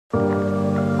What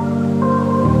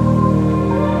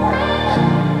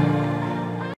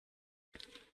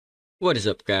is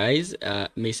up, guys?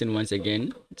 Mason once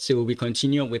again. So we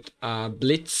continue with our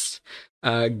Blitz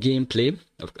gameplay.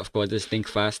 Of course, this Think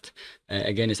Fast.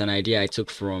 Again, it's an idea I took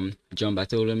from John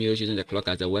Bartholomew's using the clock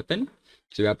as a weapon.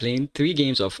 So we are playing 3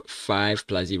 games of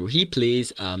 5+0. He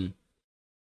plays 5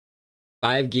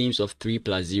 games of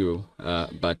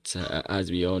 3+0. But as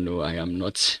we all know, I am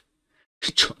not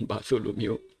John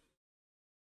Bartholomew.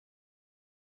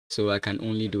 So I can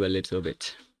only do a little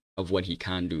bit of what he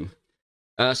can do.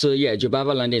 So yeah,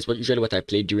 Jobava landing is usually what I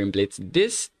play during Blitz.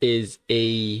 This is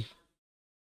a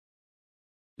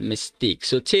mistake.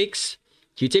 So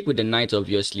you take with the knight,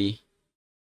 obviously.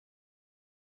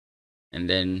 And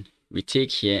then we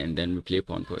take here and then we play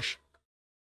pawn push.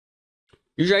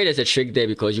 Usually there's a trick there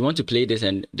because you want to play this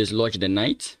and dislodge the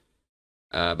knight.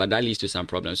 But that leads to some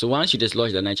problems. So once you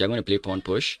dislodge the knight, you're going to play pawn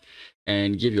push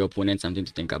and give your opponent something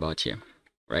to think about here.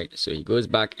 Right? So he goes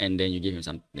back and then you give him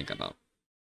something to think about.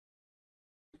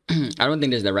 I don't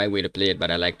think this is the right way to play it, but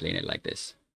I like playing it like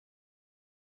this.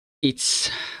 It's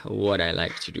what I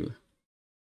like to do.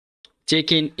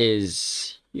 Taking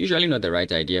is usually not the right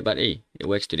idea, but hey, it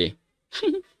works today.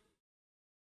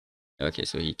 Okay,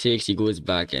 so he takes, he goes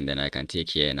back, and then I can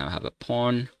take here, and I'll have a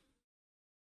pawn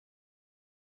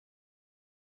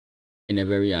in a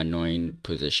very annoying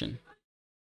position.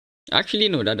 Actually,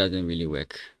 no, that doesn't really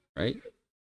work, right?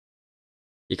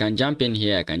 You can jump in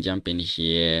here, I can jump in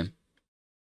here.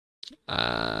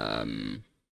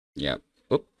 Yeah.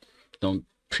 Oh, don't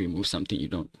pre-move something you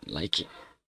don't like it.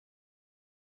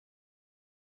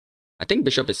 I think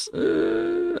bishop is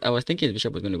I was thinking his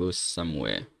bishop was going to go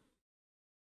somewhere.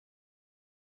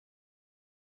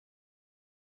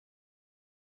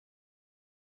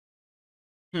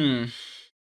 Time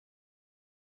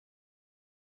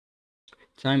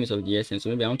is of the essence, so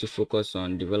maybe I want to focus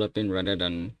on developing rather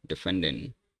than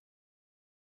defending.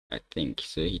 I think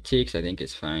so. He takes, I think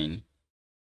it's fine.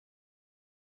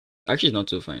 Actually, it's not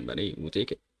so fine, but hey, we'll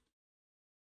take it.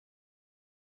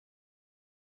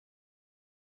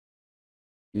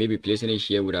 Maybe placing it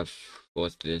here would have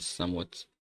forced this somewhat.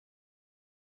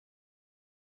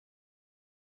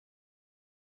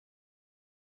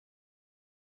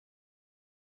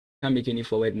 Can't make any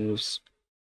forward moves,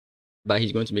 but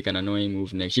he's going to make an annoying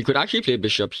move next. He could actually play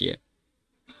bishop here,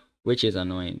 which is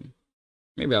annoying.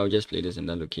 Maybe I'll just play this in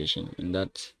that location, in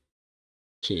that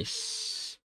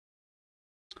case.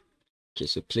 Okay,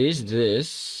 so place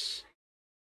this.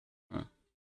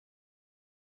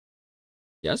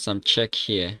 Yeah, some check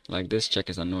here. Like this check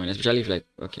is annoying, especially if like,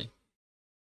 okay.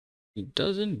 He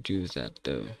doesn't do that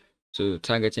though. So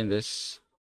targeting this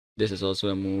is also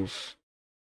a move.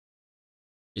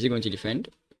 Is he going to defend?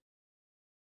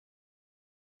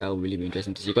 That will really be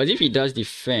interesting to see. Because if he does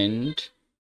defend,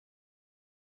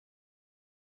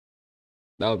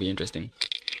 that would be interesting.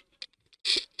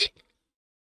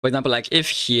 For example, like if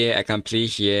here I can play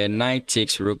here, knight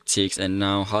takes, rook takes, and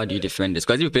now how do you defend this?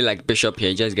 Because if you play like bishop here,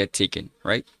 you just get taken,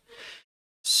 right?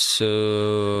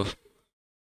 So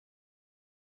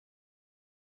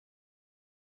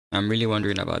I'm really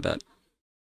wondering about that.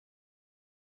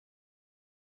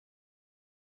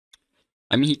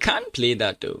 I mean, he can't play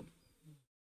that though.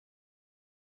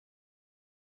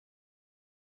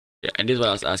 Yeah, and this is what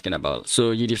I was asking about.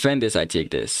 So you defend this, I take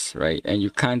this, right? And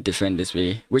you can't defend this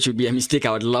way, which would be a mistake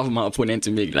I would love my opponent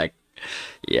to make. Like,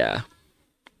 yeah.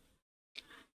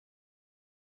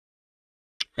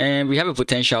 And we have a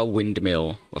potential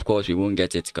windmill. Of course, we won't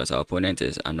get it because our opponent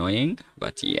is annoying.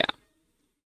 But yeah,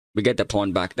 we get the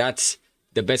pawn back. That's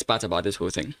the best part about this whole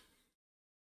thing.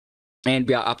 And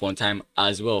we are up on time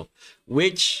as well,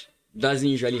 which doesn't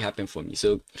usually happen for me.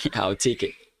 So I'll take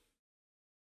it.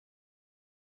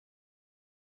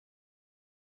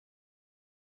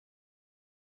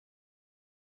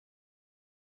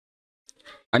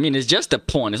 I mean, it's just a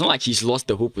pawn. It's not like he's lost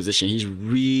the whole position. He's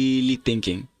really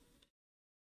thinking.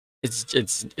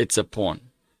 It's a pawn.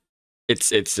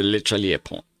 It's literally a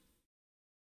pawn.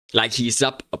 Like he's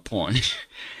up a pawn.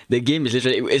 The game is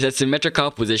literally, it's a symmetrical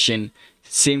position,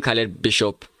 same colored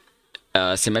bishop,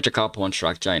 symmetrical pawn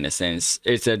structure in a sense.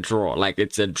 It's a draw. Like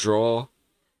it's a draw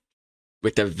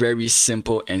with a very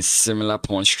simple and similar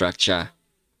pawn structure.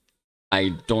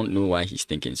 I don't know why he's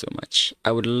thinking so much.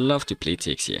 I would love to play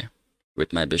takes here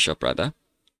with my bishop rather.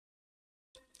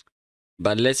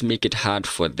 But let's make it hard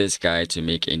for this guy to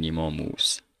make any more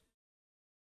moves.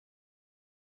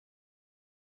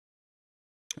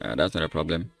 That's not a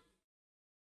problem.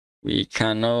 We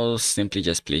can now simply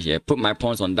just play here. Put my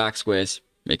pawns on dark squares.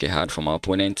 Make it hard for my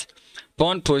opponent.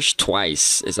 Pawn push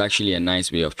twice is actually a nice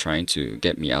way of trying to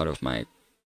get me out of my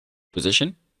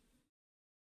position.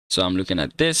 So I'm looking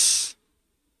at this.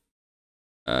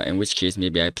 In which case,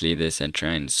 maybe I play this and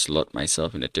try and slot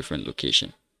myself in a different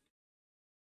location.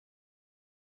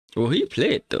 Will he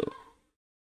play it though?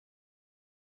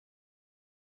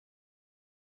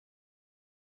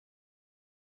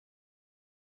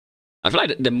 I feel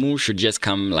like the move should just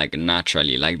come like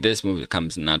naturally. Like this move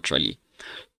comes naturally.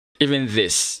 Even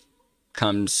this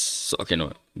comes... Okay,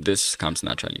 no. This comes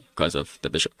naturally because of the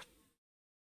bishop.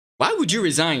 Why would you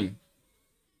resign?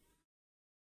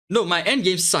 No, my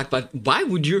endgame sucked, but why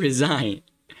would you resign?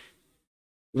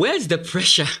 Where's the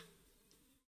pressure?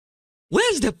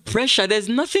 Where's the pressure? There's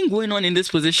nothing going on in this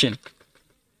position.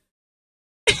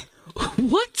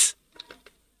 What?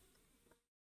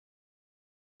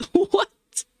 What?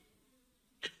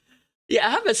 Yeah, I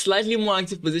have a slightly more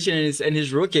active position, and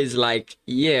his rook is like,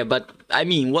 yeah, but I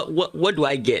mean, what do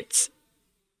I get?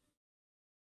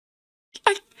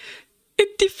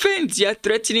 It defends. You're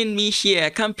threatening me here. I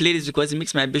can't play this because it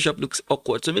makes my bishop look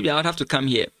awkward. So maybe I would have to come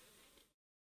here.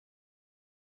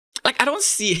 Like, I don't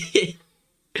see it.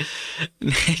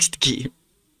 Next game.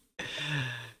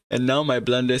 And now my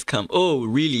blunders come. Oh,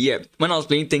 really? Yeah. When I was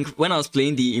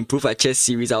playing the Improve at Chess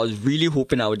series, I was really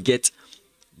hoping I would get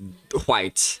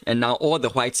white. And now all the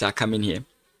whites are coming here.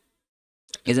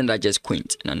 Isn't that just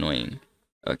quaint and annoying?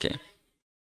 Okay.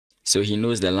 So he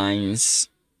knows the lines.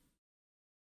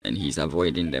 And he's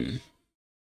avoiding them.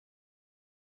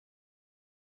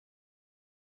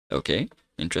 Okay,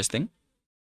 interesting.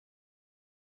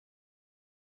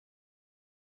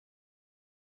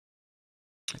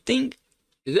 I think,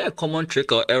 is there a common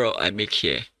trick or error I make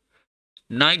here?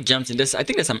 Knight jumps in this. I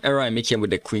think there's some error I make here with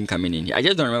the queen coming in here. I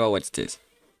just don't remember what it is.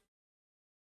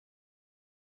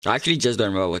 I actually just don't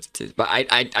remember what it is. But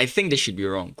I think this should be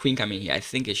wrong. Queen coming here. I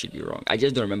think it should be wrong. I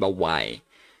just don't remember why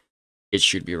it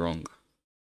should be wrong.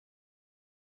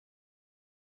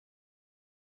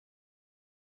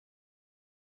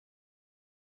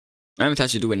 I don't know if it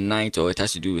has to do with knight or it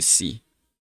has to do with C.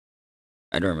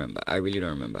 I don't remember. I really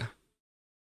don't remember.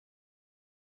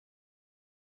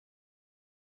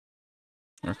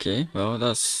 Okay, well,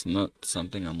 that's not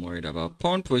something I'm worried about.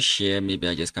 Pawn push here. Maybe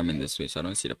I just come in this way, so I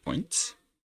don't see the point.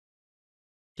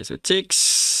 Okay, so it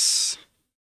takes.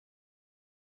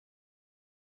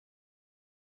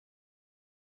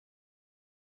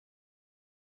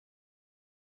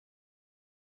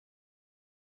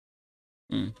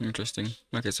 Interesting.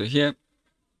 Okay, so here.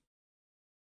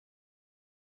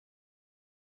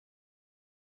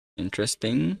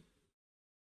 Interesting.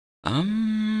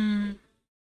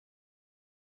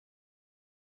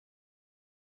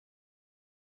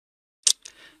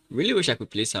 Really wish I could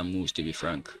play some moves, to be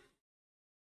frank.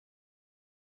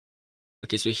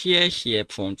 Okay, so here,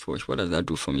 pawn push. What does that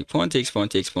do for me? Pawn takes,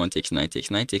 knight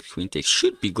takes, knight takes, queen takes.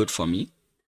 Should be good for me.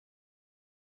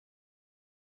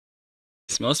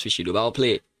 Smells fishy, though, but I'll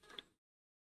play it.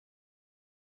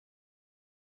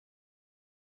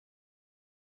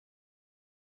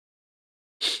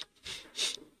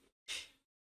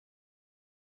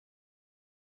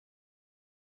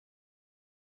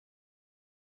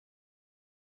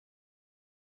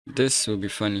 This will be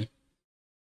funny.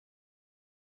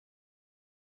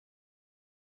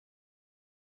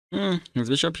 His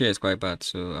bishop here is quite bad,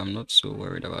 so I'm not so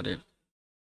worried about it.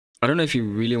 I don't know if he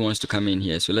really wants to come in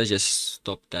here, so let's just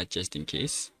stop that just in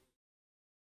case.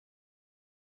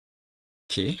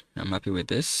 Okay, I'm happy with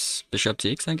this. Bishop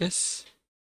takes, I guess.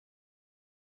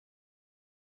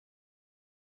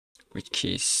 Which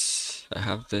case, I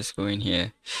have this going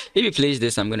here. If he plays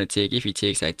this, I'm going to take. If he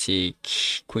takes, I take.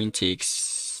 Queen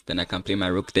takes. Then I can play my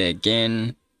rook there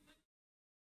again.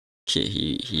 Okay,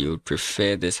 he would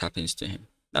prefer this happens to him.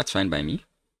 That's fine by me.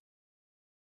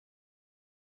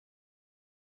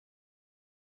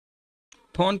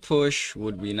 Pawn push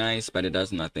would be nice, but it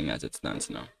does nothing as it stands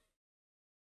now.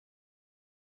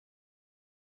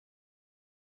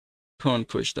 Pawn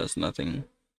push does nothing.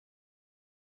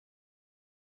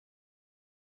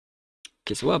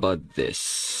 Okay, so what about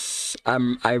this?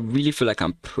 I really feel like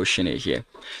I'm pushing it here,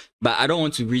 but I don't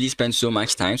want to really spend so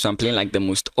much time, so I'm playing like the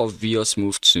most obvious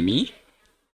move to me.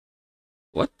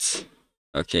 What?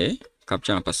 Okay,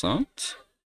 capture en passant.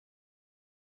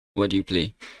 What do you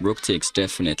play? Rook takes,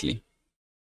 definitely.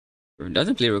 It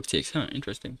doesn't play rook takes, huh?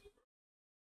 Interesting.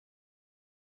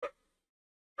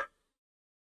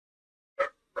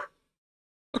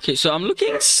 Okay, so I'm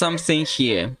looking something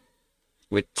here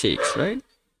with takes, right?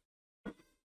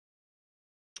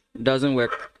 Doesn't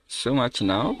work so much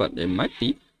now, but it might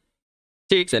be.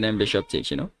 Takes and then bishop takes,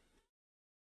 you know.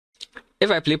 If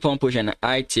I play pawn push and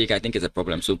I take, I think it's a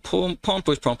problem. So pawn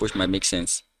push might make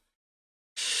sense.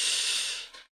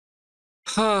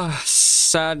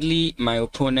 Sadly, my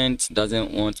opponent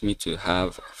doesn't want me to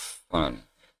have fun.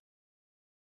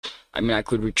 I mean, I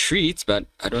could retreat, but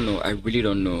I don't know. I really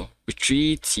don't know.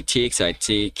 Retreat, he takes, I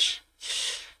take.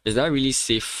 Is that really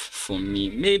safe for me?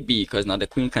 Maybe, because now the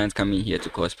queen can't come in here to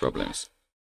cause problems.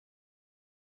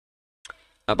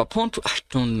 But pawn, I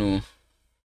don't know.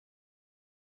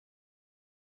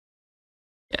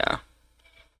 Yeah.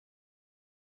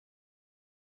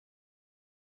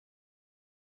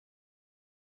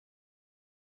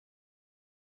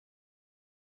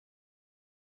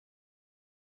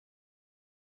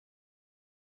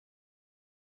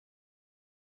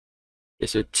 Okay,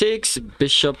 so takes,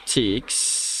 bishop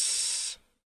takes.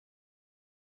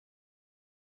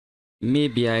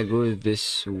 Maybe I go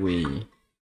this way.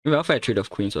 Maybe I'll fight a trade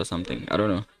of queens or something. I don't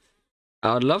know.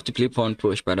 I would love to play pawn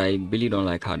push, but I really don't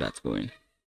like how that's going.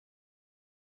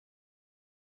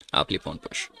 I'll play pawn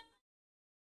push.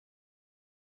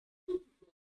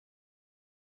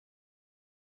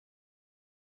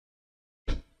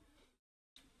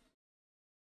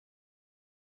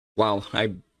 Wow,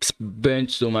 I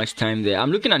spent so much time there.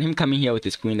 I'm looking at him coming here with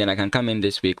his queen, then I can come in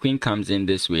this way. Queen comes in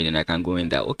this way, then I can go in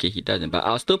there. Okay, he doesn't, but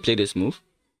I'll still play this move.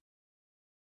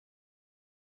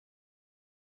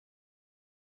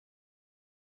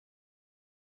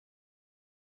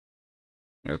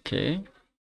 Okay.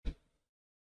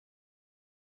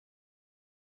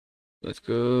 Let's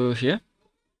go here.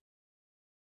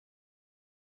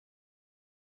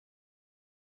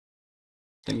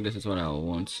 I think this is what I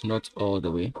want, not all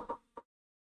the way.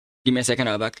 Give me a second,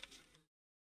 I'll back.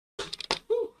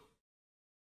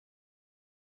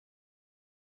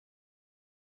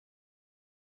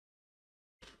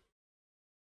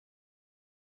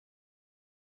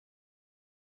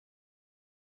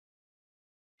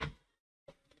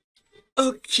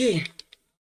 Okay,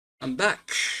 I'm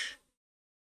back.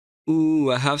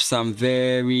 Ooh, I have some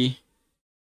very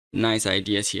nice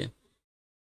ideas here.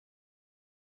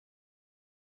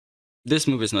 This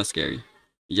move is not scary.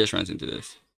 He just runs into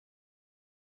this.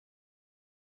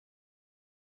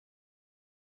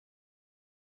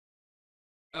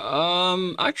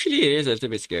 Actually, it is a little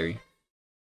bit scary.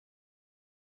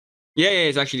 Yeah,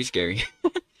 it's actually scary.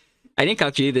 I didn't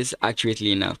calculate this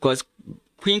accurately enough because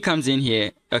queen comes in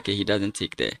here. Okay, he doesn't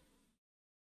take there.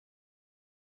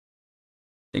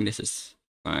 I think this is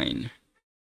fine.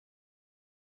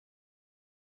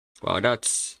 Wow,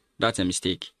 that's a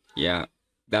mistake. Yeah,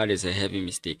 that is a heavy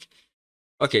mistake.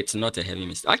 Okay, it's not a heavy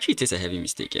mistake. Actually, it is a heavy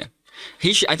mistake. Yeah,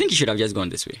 I think he should have just gone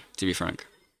this way. To be frank.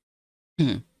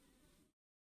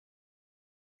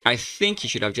 I think he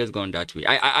should have just gone that way.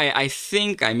 I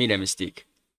think I made a mistake.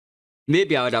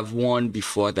 Maybe I would have won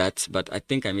before that, but I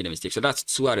think I made a mistake. So that's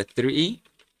 2 out of 3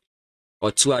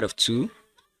 or 2 out of 2.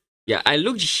 Yeah, I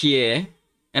looked here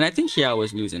and I think here I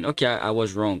was losing. Okay, I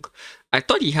was wrong. I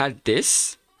thought he had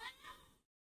this.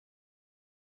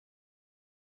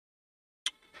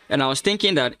 And I was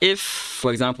thinking that if,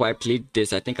 for example, I played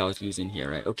this, I think I was losing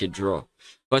here, right? Okay, draw.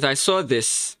 But I saw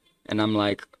this and I'm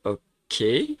like,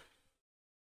 okay.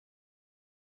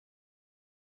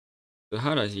 So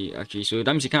how does he actually, so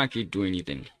that means he can't actually do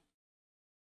anything.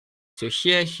 So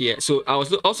here. So I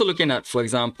was also looking at, for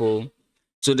example,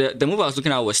 so the move I was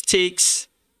looking at was takes,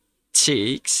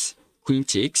 queen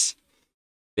takes.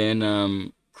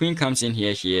 Then queen comes in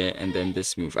here, and then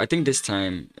this move. I think this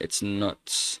time it's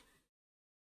not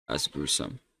as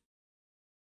gruesome.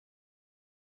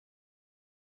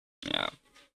 Yeah.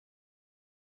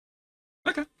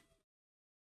 Okay.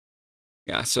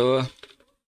 Yeah, so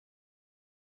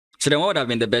then what would have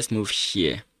been the best move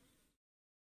here?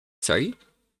 Sorry?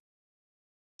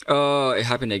 Oh, it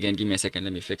happened again. Give me a second.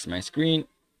 Let me fix my screen.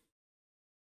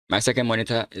 My second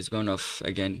monitor is going off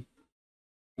again.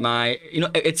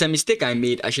 It's a mistake I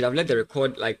made. I should have let the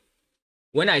record, like,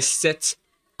 when I set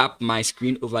up my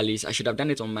screen overlays, I should have done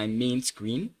it on my main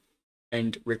screen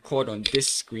and record on this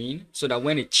screen so that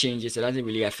when it changes, it doesn't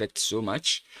really affect so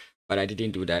much. But I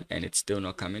didn't do that and it's still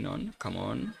not coming on. Come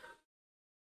on.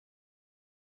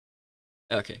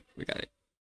 Okay, we got it.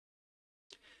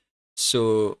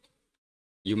 So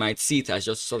you might see it as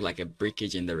just sort of like a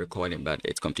breakage in the recording, but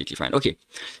it's completely fine. Okay,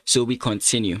 so we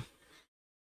continue.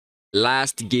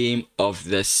 Last game of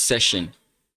the session.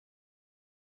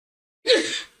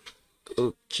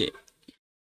 Okay.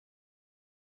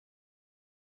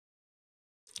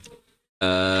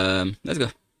 Let's go.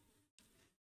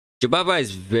 Jobaba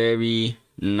is very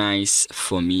nice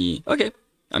for me. Okay.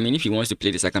 I mean, if he wants to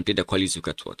play this, I can play the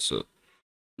Kwalizuka Twat, so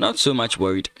not so much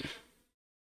worried.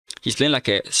 He's playing like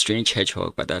a strange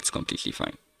hedgehog, but that's completely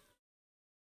fine.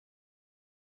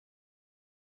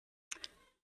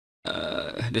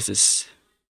 This is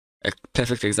a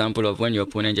perfect example of when your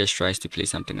opponent just tries to play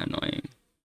something annoying.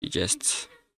 You just...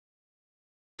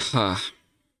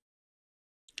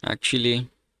 Actually...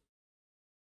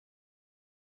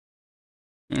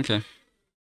 Okay.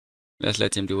 Let's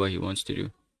let him do what he wants to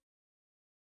do.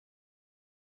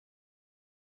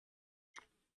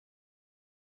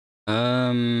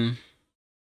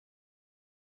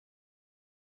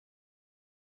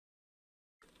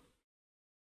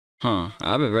 I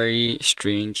have a very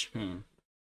strange...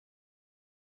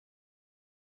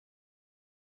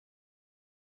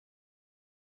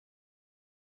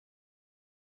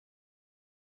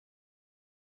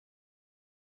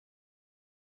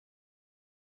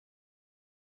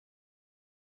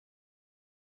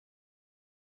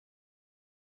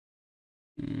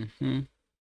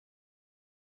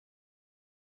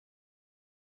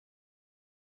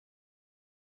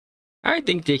 I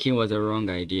think taking was a wrong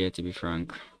idea, to be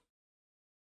frank.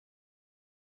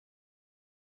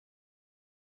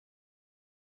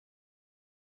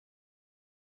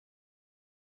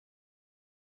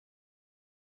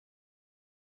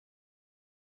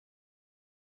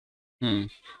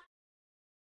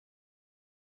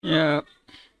 Yeah.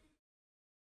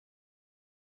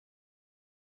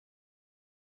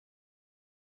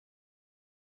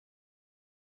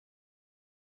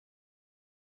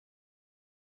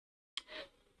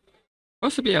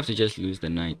 Possibly have to just lose the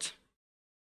knight.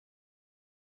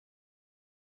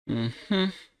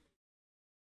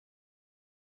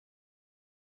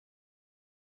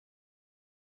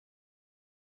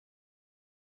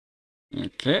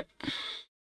 Okay.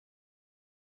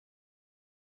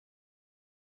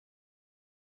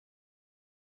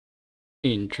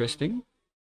 Interesting.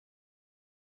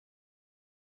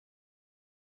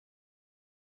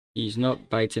 He's not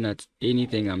biting at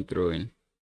anything I'm throwing.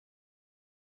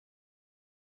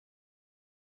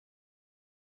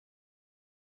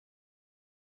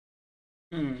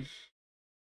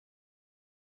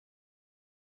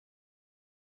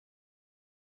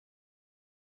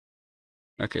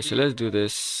 Okay, so let's do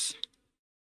this.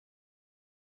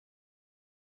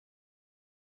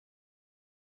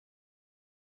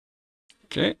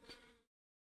 Okay.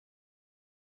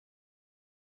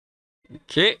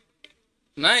 Okay.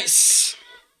 Nice.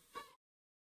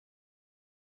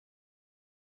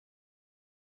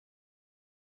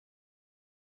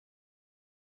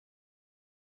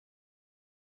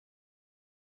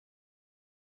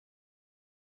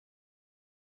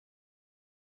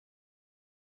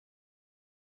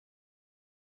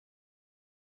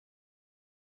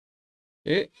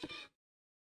 Okay.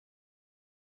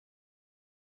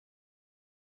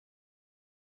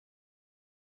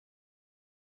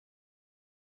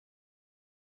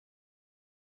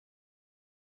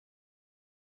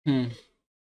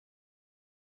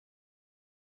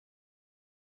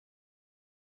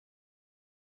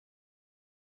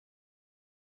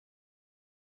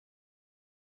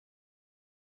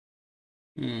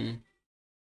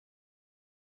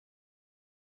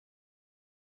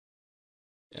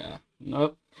 Yeah.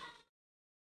 Nope.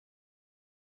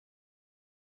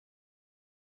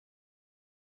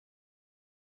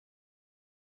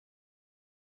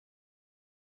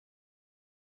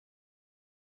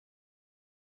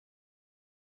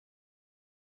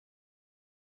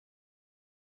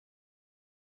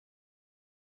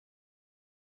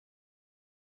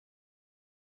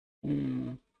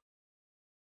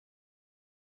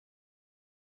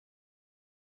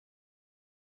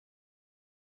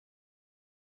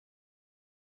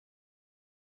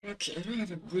 Okay, I don't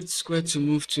have a good square to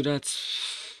move to.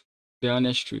 That's the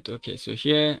honest truth. Okay, so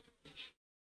here,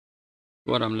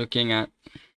 what I'm looking at.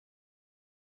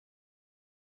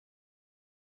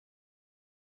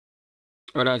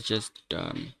 Oh, that's just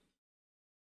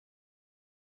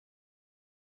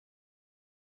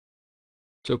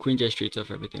so queen just straight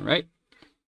off everything, right?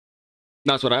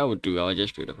 That's what I would do. I would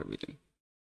just straight off everything.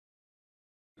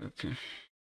 Okay.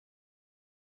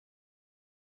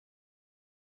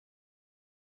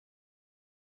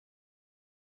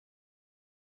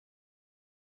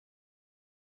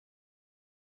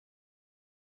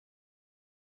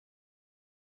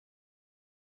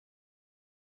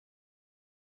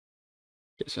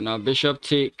 Okay, so now bishop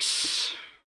takes.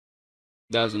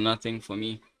 That's nothing for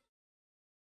me.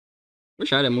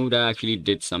 Wish I had a move that actually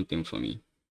did something for me.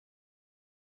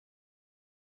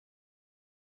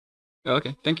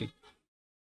 Okay, thank you.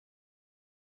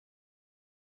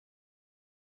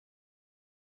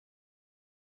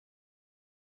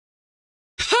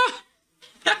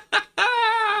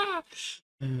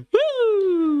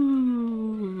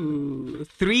 Woo!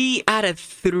 3 out of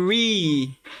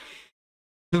 3.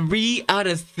 3 out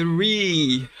of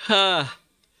 3. Huh.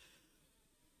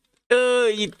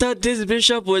 Oh, he thought this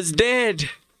bishop was dead.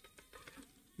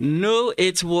 No,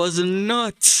 it was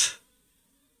not.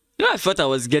 You know, I thought I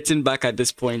was getting back at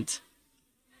this point.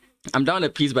 I'm down a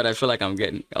piece, but I feel like I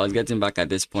was getting back at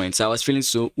this point. So I was feeling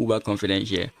so uber confident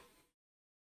here.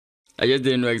 I just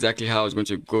didn't know exactly how I was going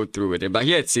to go through with it. But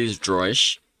here it says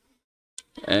drawish.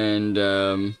 And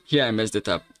here I messed it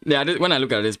up. Yeah, when I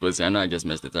look at this position, I know I just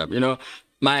messed it up. You know,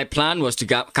 my plan was to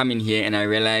come in here, and I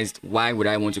realized, why would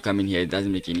I want to come in here? It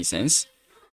doesn't make any sense.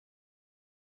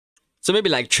 So maybe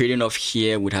like trading off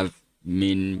here would have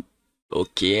been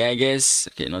okay, I guess.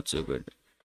 Okay, not so good.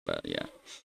 But yeah.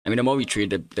 I mean, the more we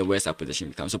trade, the worse our position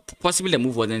becomes. So possibly the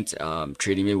move wasn't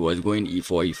trading, maybe was going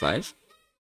e4, e5.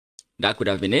 That could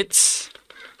have been it.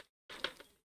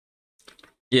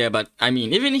 Yeah, but I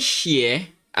mean, even here,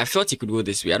 I thought he could go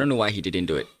this way. I don't know why he didn't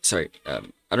do it. Sorry,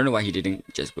 I don't know why he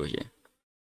didn't just go here.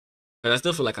 But I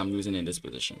still feel like I'm losing in this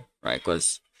position, right?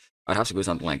 Because I'd have to go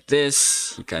something like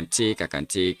this. He can take, I can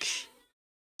take.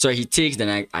 So he takes,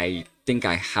 then I think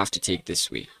I have to take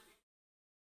this way.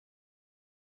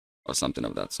 Or something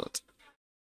of that sort.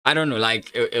 I don't know,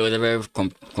 like, it was a very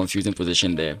confusing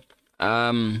position there.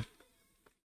 And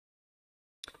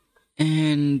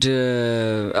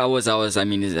I was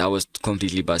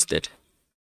completely busted.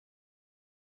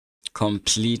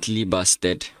 Completely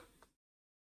busted.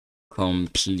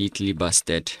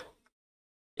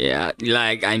 Yeah,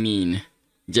 like, I mean,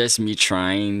 just me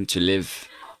trying to live.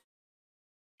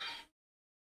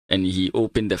 And he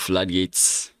opened the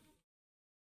floodgates.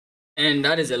 And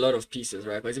that is a lot of pieces,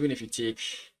 right? Because even if you take...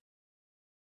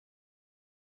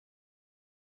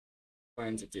 Why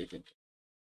isn't it taking?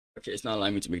 Okay, it's not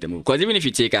allowing me to make the move. Because even if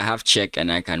you take, I have check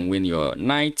and I can win your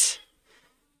knight.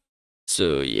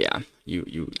 So yeah,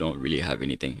 you don't really have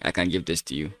anything. I can give this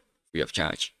to you free of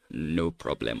charge. No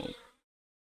problemo.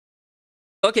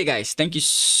 Okay, guys, thank you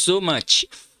so much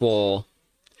for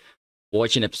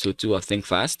watching episode 2 of Think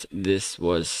Fast. This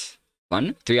was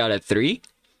fun. 3 out of 3.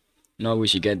 No, we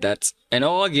should get that. And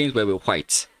all games were with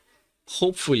white.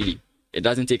 Hopefully, it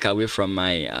doesn't take away from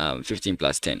my 15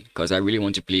 plus 10. Because I really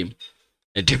want to play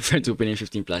a different opening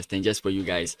 15 plus 10 just for you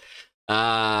guys.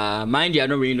 Mind you, I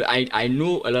don't really know. I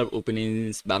know a lot of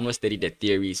openings, but I'm not studied the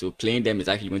theory. So playing them is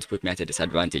actually going to put me at a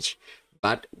disadvantage.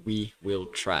 But we will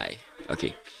try.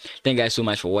 Okay. Thank you guys so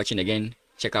much for watching again.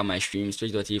 Check out my streams,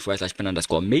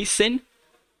 twitch.tv/pen_Mason.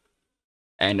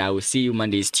 And I will see you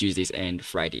Mondays, Tuesdays, and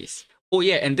Fridays. Oh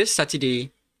yeah, and this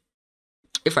Saturday,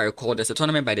 if I recall, there's a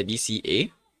tournament by the BCA.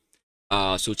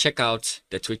 So check out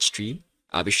the Twitch stream.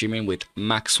 I'll be streaming with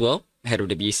Maxwell, head of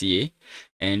the BCA,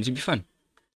 and it'll be fun.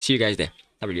 See you guys there.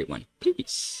 Have a great one.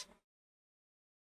 Peace.